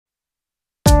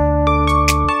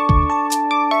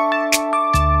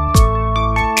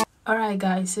Hi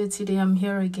guys, so today I'm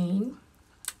here again,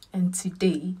 and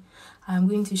today I'm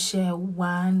going to share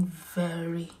one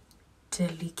very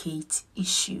delicate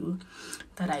issue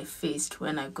that I faced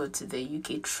when I got to the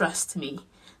UK. Trust me,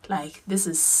 like this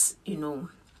is a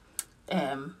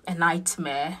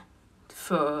nightmare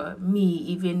for me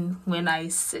even when I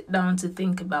sit down to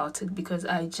think about it, because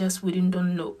I just wouldn't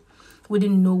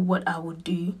know what I would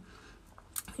do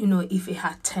if it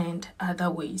had turned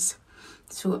other ways.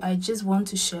 So I just want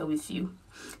to share with you.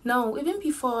 Now, even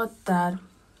before that,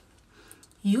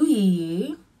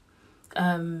 UEA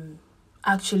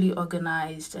actually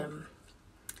organized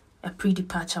a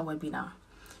pre-departure webinar.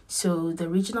 So the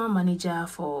regional manager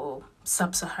for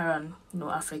Sub-Saharan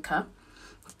Africa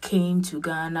came to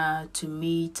Ghana to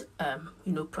meet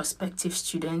prospective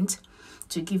students,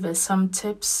 to give us some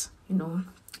tips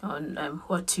on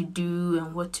what to do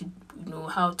and what to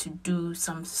how to do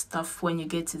some stuff when you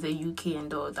get to the UK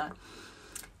and all that.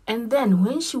 And then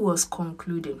when she was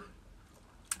concluding,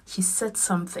 she said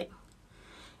something,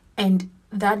 and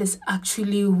that is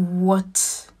actually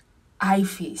what I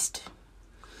faced.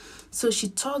 So she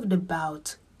talked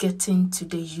about getting to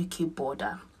the UK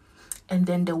border and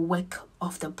then the work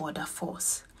of the border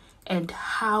force and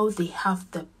how they have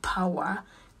the power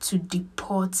to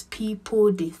deport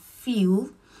people they feel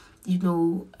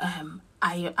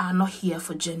are not here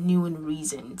for genuine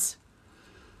reasons.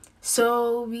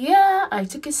 So yeah, I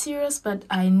took it serious, but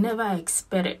I never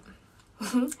expected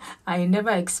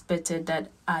that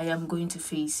I am going to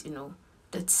face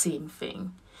that same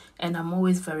thing. And I'm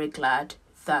always very glad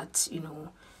that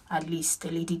at least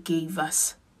the lady gave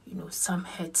us some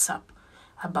heads up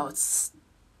about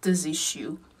this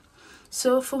issue.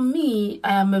 So for me,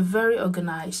 I am a very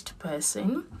organized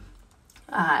person.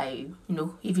 I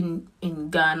even in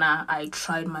Ghana, I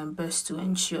tried my best to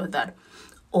ensure that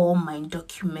all my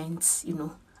documents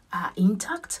are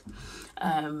intact.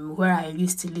 Where I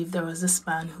used to live, there was this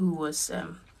man who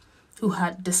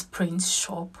had this print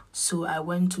shop. So I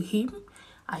went to him.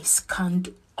 I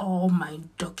scanned all my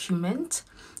documents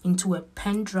into a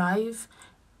pen drive,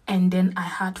 and then I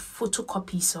had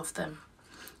photocopies of them.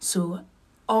 So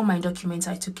all my documents,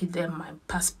 I took it there: my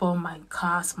passport, my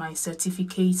cards, my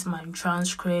certificates, my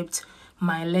transcript,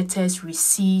 my letters,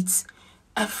 receipts,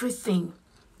 everything.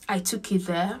 I took it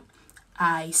there,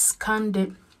 I scanned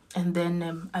it, and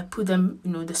then I put them,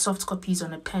 the soft copies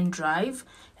on a pen drive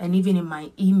and even in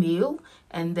my email.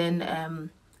 And then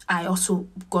I also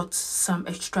got some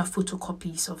extra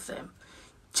photocopies of them,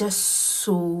 just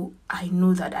so I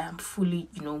know that I am fully,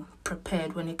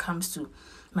 prepared when it comes to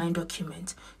my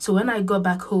document. So when I got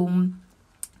back home,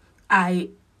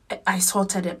 I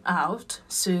sorted them out.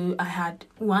 So I had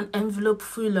one envelope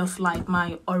full of like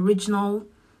my original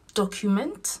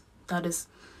document, that is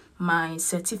my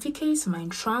certificates, my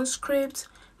transcript,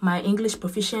 my English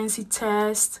proficiency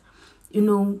test,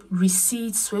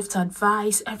 receipts, Swift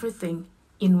advice, everything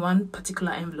in one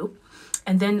particular envelope.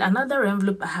 And then another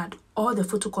envelope, I had all the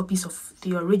photocopies of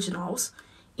the originals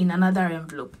in another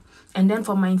envelope. And then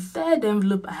for my third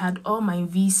envelope, I had all my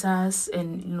visas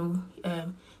and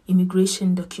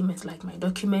immigration documents, like my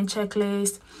document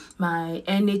checklist, my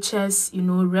NHS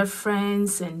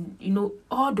reference, and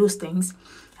all those things.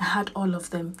 I had all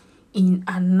of them in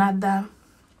another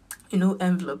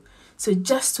envelope. So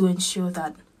just to ensure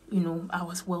that I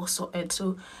was well sorted,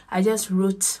 so I just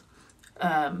wrote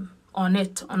on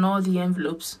all the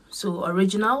envelopes. So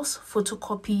originals,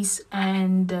 photocopies,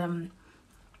 and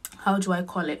how do I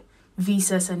call it?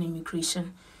 Visas and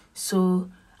immigration. So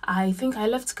I think I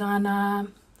left Ghana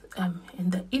in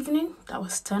the evening. That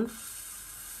was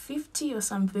 10:50 or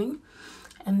something,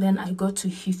 and then I got to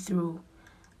Heathrow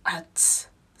at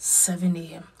 7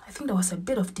 a.m. I think there was a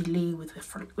bit of delay with the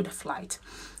flight,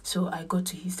 so I got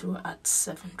to Heathrow at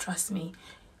 7. Trust me,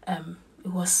 it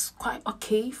was quite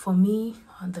okay for me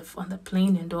on the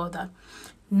plane and all that.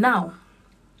 Now,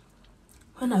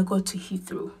 when I got to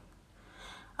Heathrow,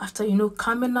 after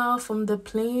coming out from the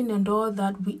plane and all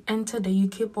that, we entered the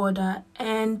UK border,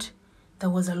 and there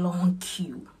was a long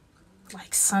queue.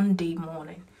 Like Sunday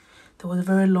morning, there was a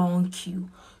very long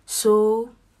queue.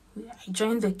 So I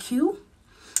joined the queue.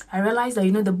 I realized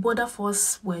that the border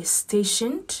force were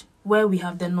stationed where we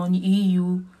have the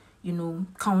non-EU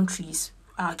countries.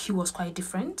 Our queue was quite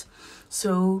different.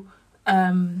 So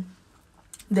the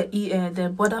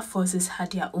border forces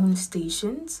had their own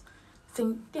stations. I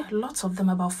think lots of them,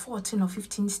 about 14 or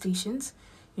 15 stations,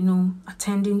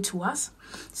 attending to us.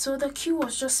 So the queue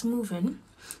was just moving.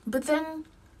 But then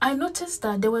I noticed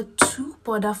that there were 2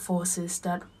 border forces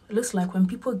that looks like when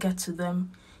people get to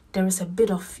them, there is a bit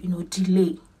of,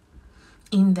 delay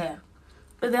in there.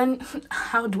 But then,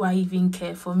 how do I even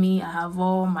care? For me, I have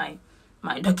all my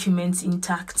documents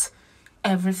intact,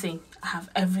 everything. I have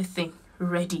everything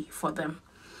ready for them.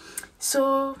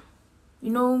 So,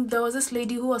 there was this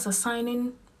lady who was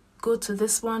assigning, go to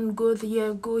this one, go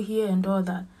there, go here, and all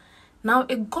that. Now,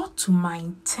 it got to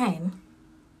my 10,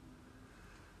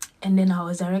 and then I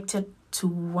was directed to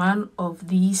one of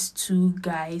these two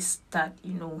guys that,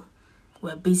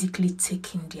 were basically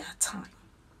taking their time.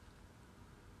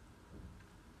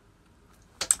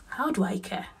 How do I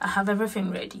care? I have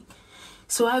everything ready.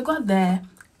 So I got there,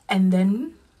 and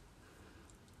then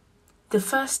the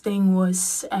first thing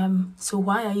was, so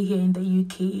why are you here in the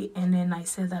UK? And then I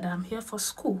said that I'm here for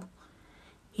school.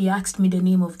 He asked me the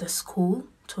name of the school,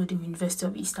 told him University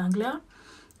of East Anglia.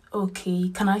 Okay,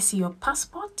 can I see your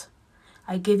passport?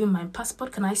 I gave him my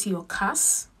passport. Can I see your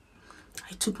CAS?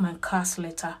 I took my CAS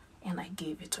letter and I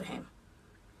gave it to him.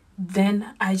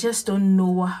 Then I just don't know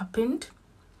what happened.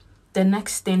 The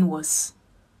next thing was,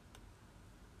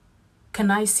 can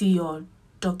I see your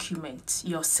document,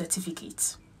 your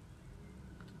certificate?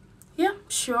 Yeah,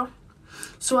 sure.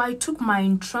 So I took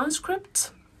my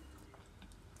transcript.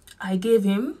 I gave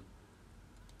him,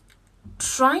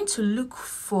 trying to look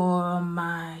for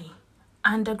my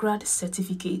undergrad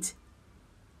certificate.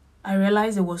 I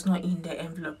realized it was not in the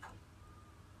envelope.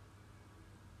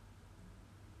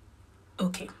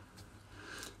 Okay.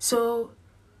 So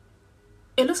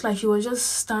it looks like he was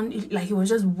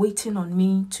just waiting on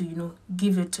me to,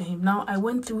 give it to him. Now I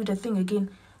went through the thing again.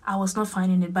 I was not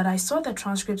finding it, but I saw the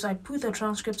transcripts. I put the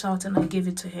transcripts out and I gave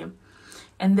it to him.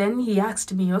 And then he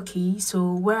asked me, okay,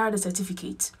 so where are the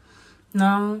certificates?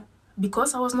 Now,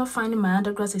 because I was not finding my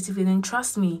undergrad certificate, and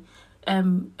trust me,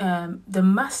 the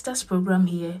master's program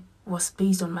here was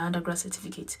based on my undergrad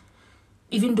certificate,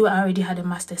 even though I already had a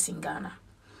master's in Ghana.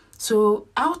 So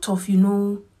out of,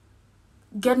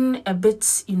 getting a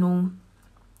bit,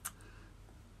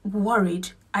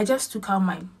 worried, I just took out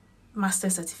my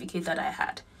master's certificate that I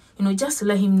had, just to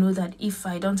let him know that if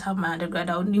I don't have my undergrad,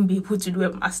 I wouldn't be able to do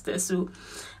a master's. So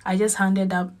I just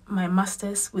handed up my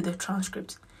master's with the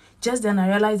transcript. Just then I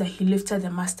realized that he lifted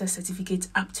the master's certificate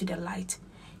up to the light,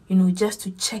 just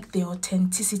to check the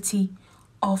authenticity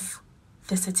of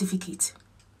the certificate.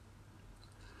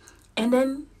 And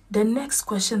then the next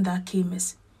question that came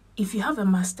is, if you have a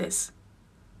master's,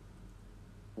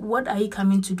 what are you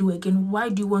coming to do again? Why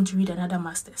do you want to read another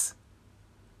master's?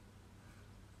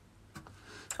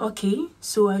 Okay,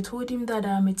 so I told him that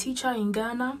I'm a teacher in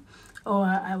Ghana, or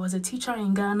I was a teacher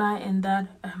in Ghana, and that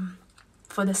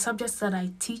for the subjects that I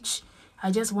teach,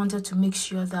 I just wanted to make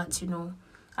sure that,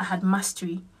 I had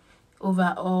mastery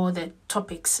over all the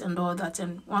topics and all that.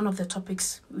 And one of the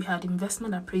topics, we had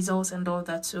investment appraisals and all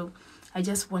that. So I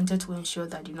just wanted to ensure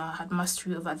that, I had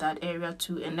mastery over that area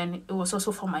too. And then it was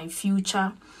also for my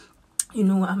future,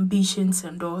 ambitions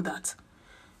and all that.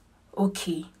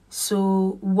 Okay,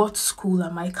 so what school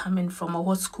am I coming from, or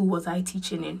what school was I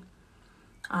teaching in?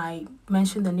 I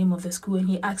mentioned the name of the school, and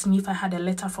he asked me if I had a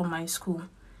letter from my school.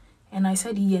 And I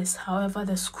said yes. However,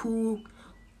 the school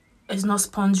is not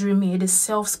sponsoring me. It is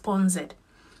self-sponsored.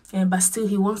 But still,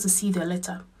 he wants to see the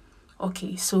letter.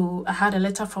 Okay, so I had a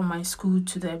letter from my school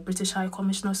to the British High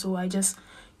Commissioner. So I just,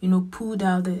 pulled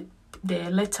out the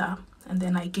letter, and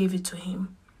then I gave it to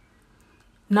him.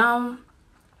 Now,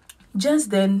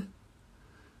 just then,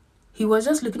 he was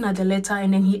just looking at the letter,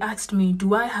 and then he asked me,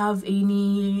 do I have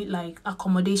any,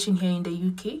 accommodation here in the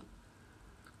UK?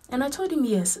 And I told him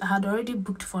yes, I had already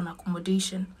booked for an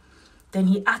accommodation. Then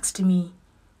he asked me,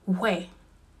 where?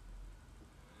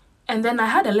 And then I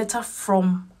had a letter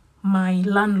from my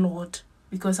landlord,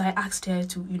 because I asked her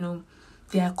to,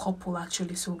 they are a couple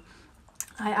actually. So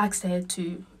I asked her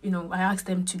to, I asked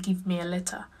them to give me a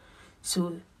letter.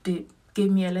 So they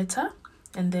gave me a letter.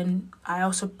 And then I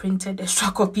also printed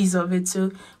extra copies of it.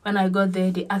 So when I got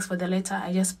there, they asked for the letter.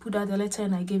 I just put out the letter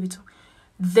and I gave it to him.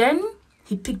 Then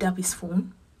he picked up his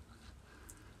phone,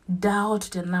 dialed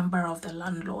the number of the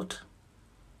landlord,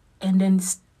 and then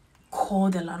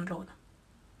called the landlord.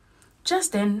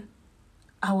 Just then,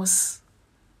 I was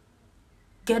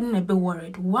getting a bit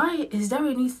worried. Why? Is there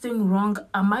anything wrong?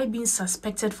 Am I being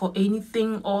suspected for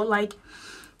anything? Or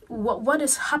what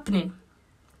is happening?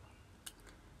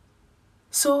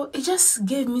 So it just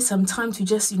gave me some time to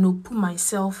just, put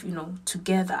myself,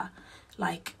 together,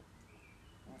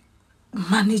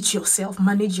 manage yourself,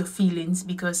 manage your feelings,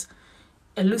 because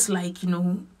it looks like,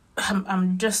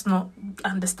 I'm just not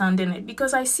understanding it.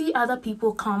 Because I see other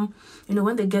people come,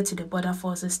 when they get to the border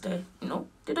forces there,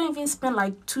 they don't even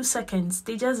spend 2 seconds.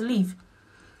 They just leave.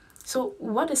 So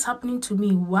what is happening to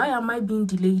me? Why am I being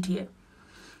delayed here?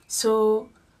 So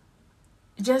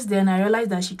just then I realized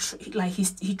that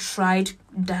he tried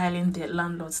dialing the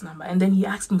landlord's number, and then he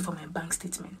asked me for my bank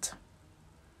statement.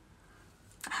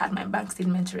 I had my bank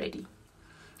statement ready.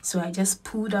 So I just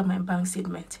pulled out my bank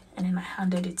statement and then I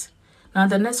handed it. Now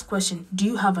the next question, do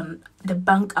you have the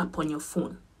bank app on your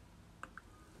phone?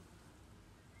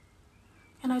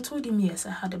 And I told him, yes,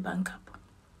 I had a bank app.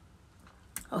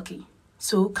 Okay,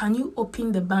 so can you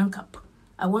open the bank app?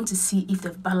 I want to see if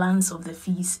the balance of the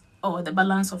fees or the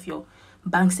balance of your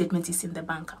bank statement is in the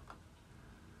bank app.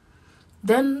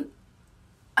 Then,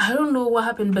 I don't know what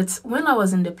happened, but when I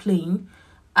was in the plane,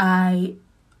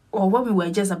 when we were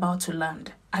just about to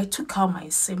land, I took out my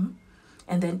SIM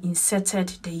and then inserted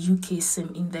the UK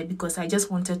SIM in there because I just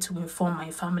wanted to inform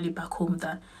my family back home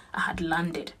that I had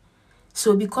landed.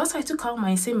 So because I took out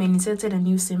my SIM and inserted a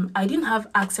new SIM, I didn't have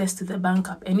access to the bank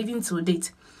app, and even to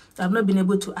date, I've not been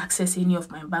able to access any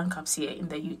of my bank apps here in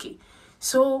the UK.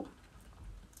 So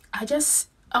I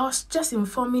was just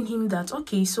informing him that,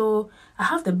 okay, so I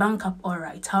have the bank app, all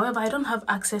right. However, I don't have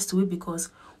access to it because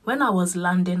when I was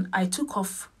landing, I took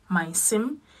off my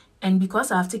SIM, and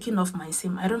because I've taken off my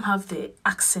SIM, I don't have the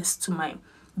access to my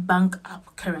bank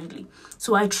app currently.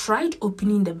 So I tried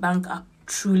opening the bank app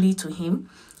truly to him,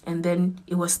 and then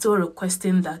it was still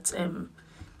requesting that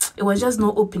it was just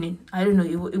not opening. I don't know,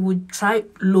 it would try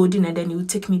loading and then it would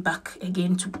take me back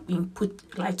again to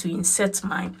to insert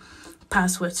my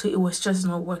password. So it was just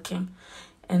not working.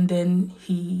 And then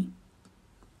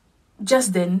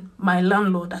my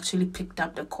landlord actually picked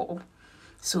up the call.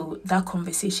 So that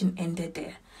conversation ended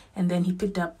there. And then he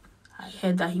picked up, I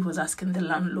heard that he was asking the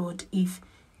landlord if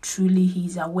truly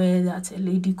he's aware that a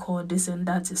lady called this and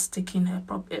that is taking her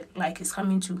property, is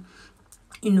coming to,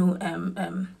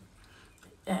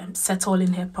 settle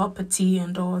in her property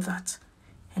and all that.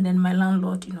 And then my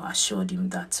landlord, assured him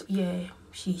that, yeah,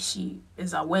 she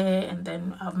is aware, and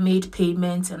then I've made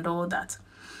payments and all that.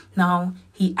 Now,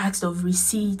 he asked of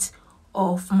receipts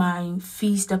of my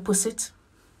fees deposit.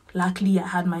 Luckily, I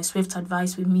had my Swift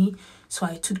advice with me, so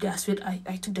I took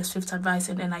the Swift advice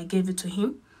and then I gave it to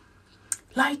him.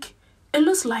 It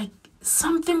looks like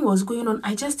something was going on.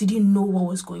 I just didn't know what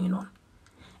was going on.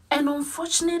 And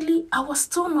unfortunately, I was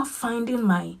still not finding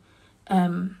my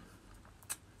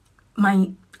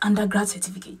undergrad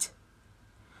certificate.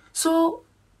 So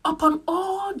upon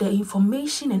all the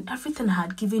information and everything I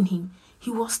had given him, he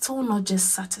was still not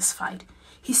just satisfied.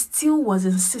 He still was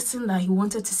insisting that he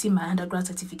wanted to see my undergrad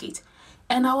certificate.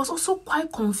 And I was also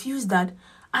quite confused that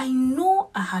I know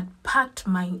I had packed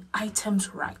my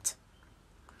items right.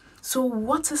 So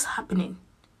what is happening?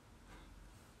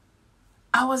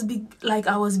 I was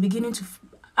beginning to,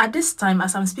 at this time,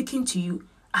 as I'm speaking to you,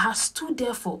 I had stood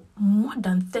there for more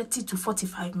than 30 to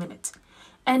 45 minutes.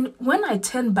 And when I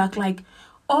turned back,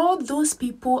 all those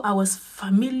people I was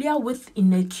familiar with in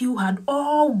the queue had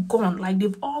all gone,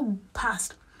 they've all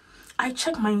passed. I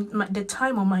checked the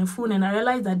time on my phone and I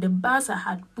realized that the bus I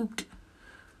had booked,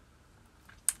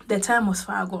 the time was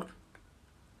far gone.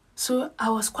 So I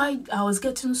was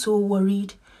getting so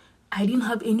worried. I didn't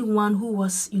have anyone who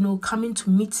was, coming to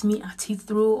meet me at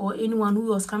Heathrow, or anyone who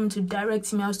was coming to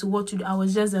direct me as to what to do. I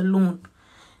was just alone.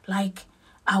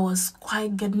 I was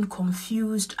quite getting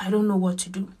confused. I don't know what to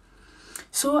do.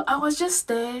 So I was just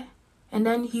there, and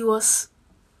then he was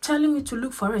telling me to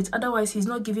look for it. Otherwise, he's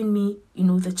not giving me,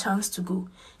 the chance to go.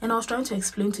 And I was trying to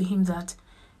explain to him that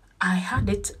I had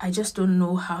it. I just don't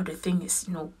know how the thing is,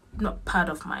 not part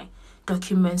of my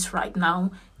documents right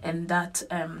now, and that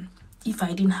if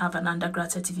I didn't have an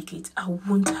undergrad certificate, I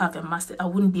wouldn't have a master. I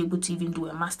wouldn't be able to even do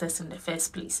a master's in the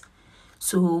first place.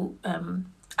 So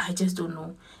I just don't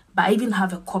know. But I even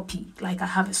have a copy, I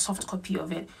have a soft copy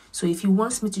of it. So if he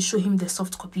wants me to show him the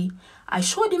soft copy, I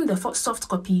showed him the soft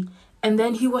copy, and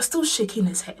then he was still shaking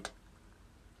his head.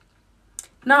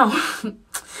 Now,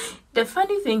 the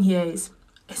funny thing here is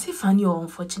it funny or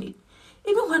unfortunate?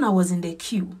 Even when I was in the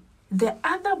queue, the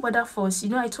other border force,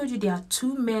 I told you there are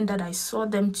two men that I saw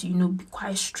them to, be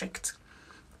quite strict.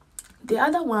 The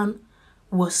other one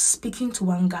was speaking to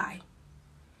one guy,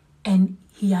 and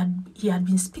he had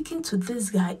been speaking to this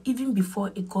guy even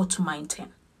before it got to my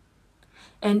turn.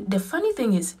 And the funny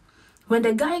thing is, when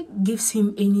the guy gives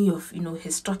him any of,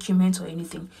 his documents or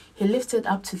anything, he lifts it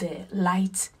up to the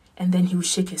light and then he will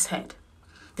shake his head.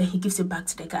 Then he gives it back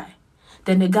to the guy.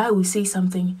 Then the guy will say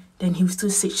something, then he will still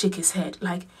shake his head.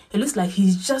 It looks like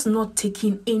he's just not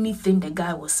taking anything the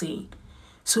guy was saying.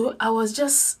 So I was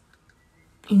just,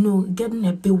 getting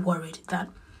a bit worried that,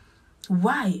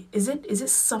 why? Is it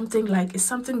something is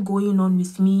something going on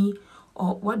with me,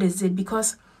 or what is it?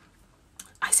 Because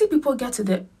I see people get to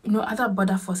the, other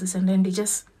border forces and then they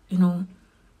just,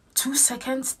 2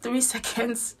 seconds, 3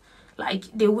 seconds, like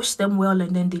they wish them well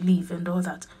and then they leave and all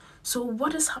that. So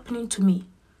what is happening to me?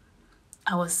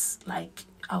 I was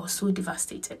so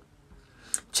devastated.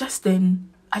 Just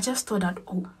then, I just thought that,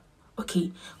 oh,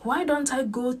 okay, why don't I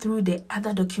go through the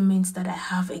other documents that I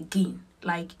have again?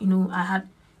 Like, I had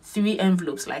 3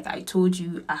 envelopes. Like I told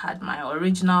you, I had my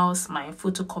originals, my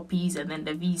photocopies, and then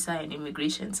the visa and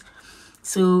immigrations.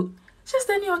 So just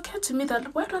then it occurred to me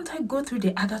that why don't I go through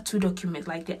the other 2 documents,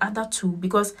 like the other 2,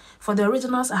 because for the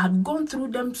originals, I had gone through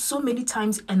them so many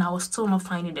times and I was still not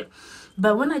finding it.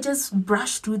 But when I just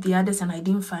brushed through the others and I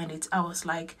didn't find it, I was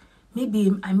like,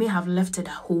 maybe I may have left it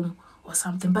at home or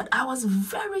something. But I was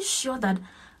very sure that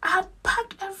I had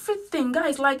packed everything,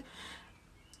 guys. Like,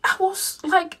 I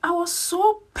was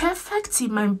so perfect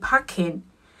in my packing.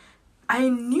 I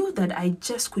knew that I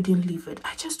just couldn't leave it.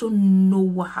 I just don't know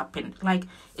what happened. Like,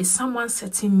 is someone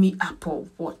setting me up or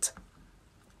what?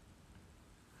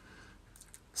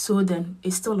 So then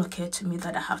it still occurred to me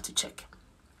that I have to check.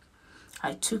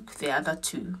 I took the other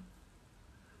 2,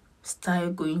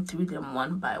 started going through them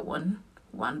one by one,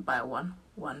 one by one,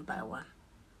 one by one.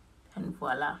 And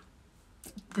voila,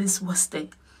 this was the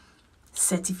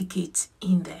certificate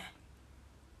in there.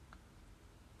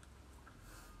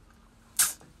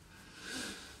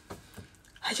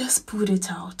 I just pulled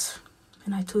it out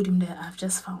and I told him that I've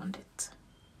just found it.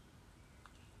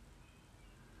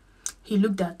 He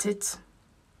looked at it,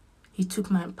 he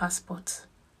took my passport,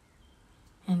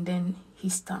 and then he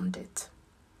stamped it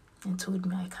and told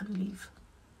me I can leave.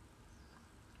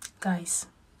 Guys,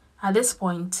 at this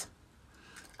point,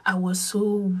 I was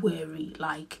so weary.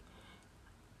 Like,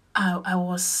 I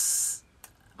was,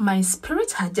 my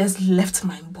spirit had just left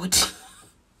my body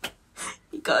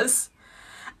because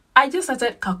I just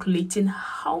started calculating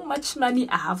how much money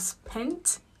I have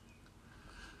spent,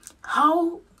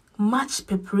 how much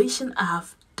preparation I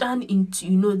have done into,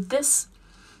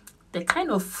 the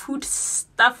kind of food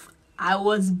stuff I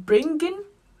was bringing,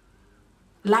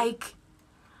 like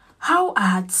how I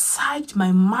had psyched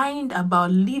my mind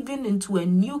about living into a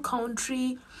new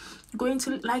country, going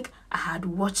to, like, I had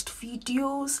watched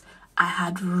videos, I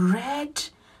had read,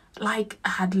 like, I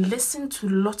had listened to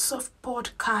lots of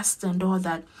podcasts and all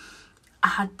that. I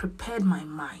had prepared my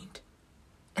mind.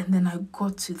 And then I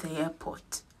got to the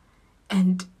airport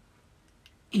and,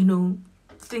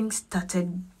 things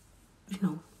started,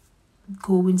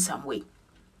 going some way.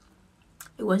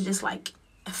 It was just like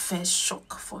a first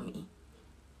shock for me.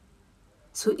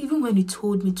 So even when he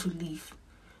told me to leave,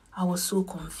 I was so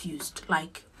confused.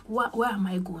 Like, where am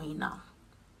I going now?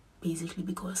 Basically,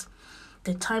 because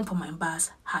the time for my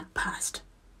bus had passed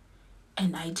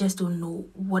and I just don't know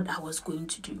what I was going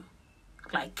to do.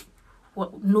 Like,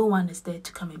 no one is there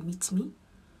to come and meet me.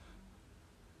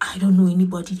 I don't know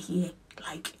anybody here.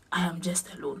 Like, I am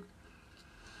just alone.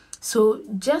 So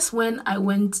just when I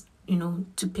went,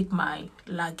 to pick my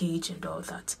luggage and all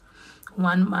that,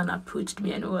 one man approached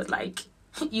me and was like,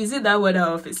 you see that weather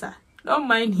officer? Don't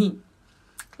mind him.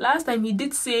 Last time he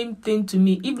did same thing to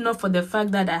me, if not for the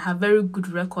fact that I have very good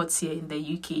records here in the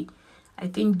UK. I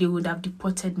think they would have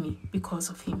deported me because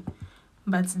of him.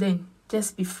 But then,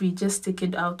 just be free, just take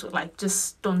it out, like,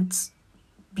 just don't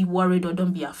be worried or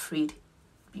don't be afraid.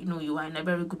 You are in a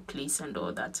very good place and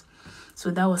all that. So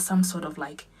that was some sort of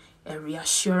like a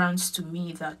reassurance to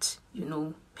me that,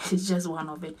 it's just one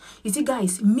of it. You see,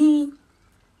 guys, me,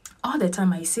 all the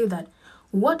time I say that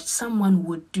what someone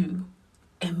would do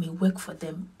and may work for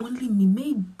them, only me,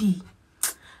 maybe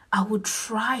I would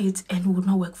try it and it would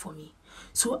not work for me.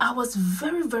 So I was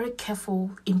very, very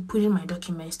careful in putting my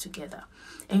documents together.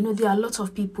 And there are lots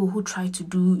of people who try to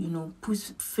do, put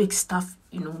fake stuff,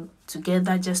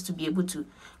 together just to be able to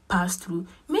pass through.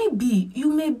 Maybe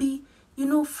you may be,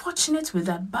 fortunate with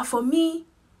that. But for me,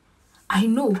 I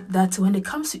know that when it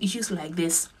comes to issues like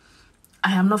this,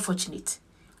 I am not fortunate.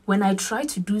 When I try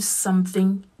to do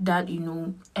something that,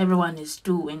 everyone is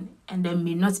doing and then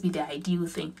may not be the ideal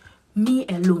thing, me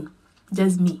alone,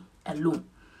 just me alone,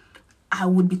 I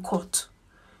would be caught.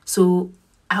 So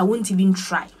I won't even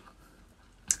try.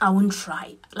 I won't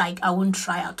try. Like, I won't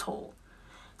try at all.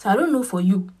 So I don't know for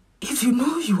you. If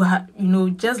you are,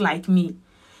 just like me,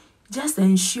 just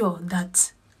ensure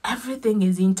that everything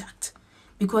is intact.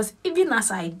 Because even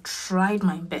as I tried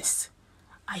my best,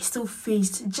 I still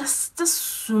faced just this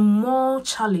small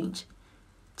challenge.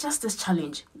 Just this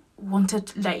challenge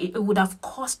it would have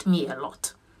cost me a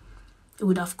lot. It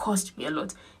would have cost me a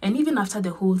lot. And even after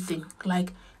the whole thing,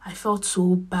 like, I felt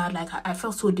so bad. Like, I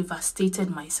felt so devastated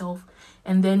myself.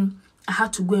 And then I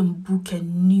had to go and book a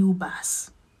new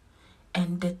bus.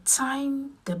 And the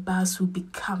time the bus would be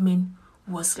coming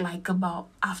was like about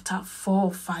after 4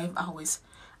 or 5 hours.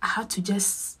 I had to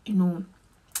just,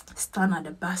 stand at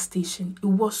the bus station. It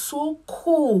was so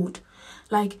cold.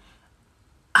 Like,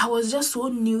 I was just so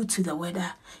new to the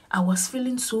weather. I was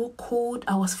feeling so cold.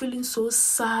 I was feeling so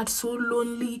sad, so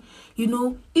lonely.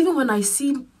 Even when I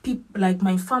see people like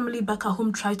my family back at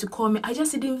home try to call me, I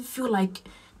just didn't feel like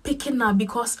picking up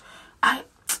because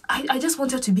I just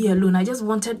wanted to be alone. I just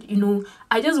wanted,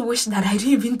 I just wish that I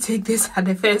didn't even take this at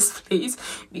the first place,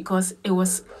 because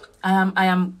I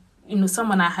am,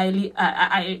 someone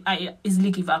I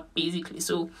easily give up, basically.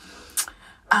 So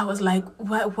I was like,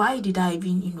 why did I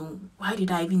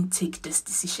even take this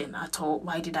decision at all?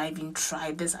 Why did I even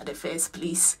try this at the first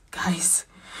place, guys?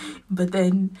 But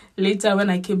then later when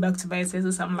I came back to my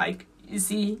senses, I'm like, you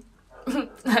see,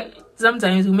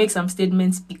 sometimes we make some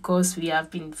statements because we have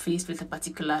been faced with a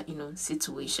particular,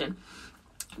 situation.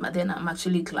 But then I'm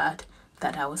actually glad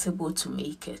that I was able to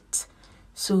make it.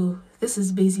 So this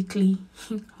is basically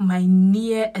my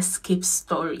near escape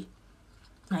story.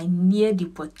 My near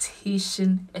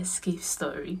deportation escape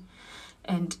story.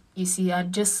 And you see,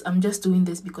 I'm just doing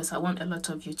this because I want a lot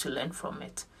of you to learn from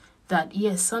it. That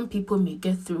yes, some people may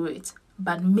get through it,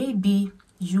 but maybe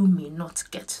you may not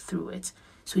get through it.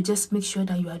 So just make sure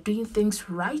that you are doing things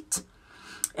right,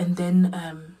 and then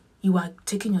you are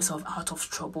taking yourself out of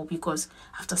trouble, because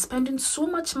after spending so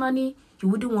much money, you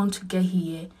wouldn't want to get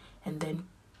here and then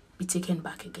be taken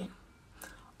back again.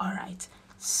 All right,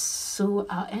 so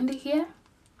I'll end it here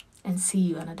and see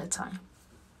you another time.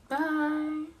 Bye.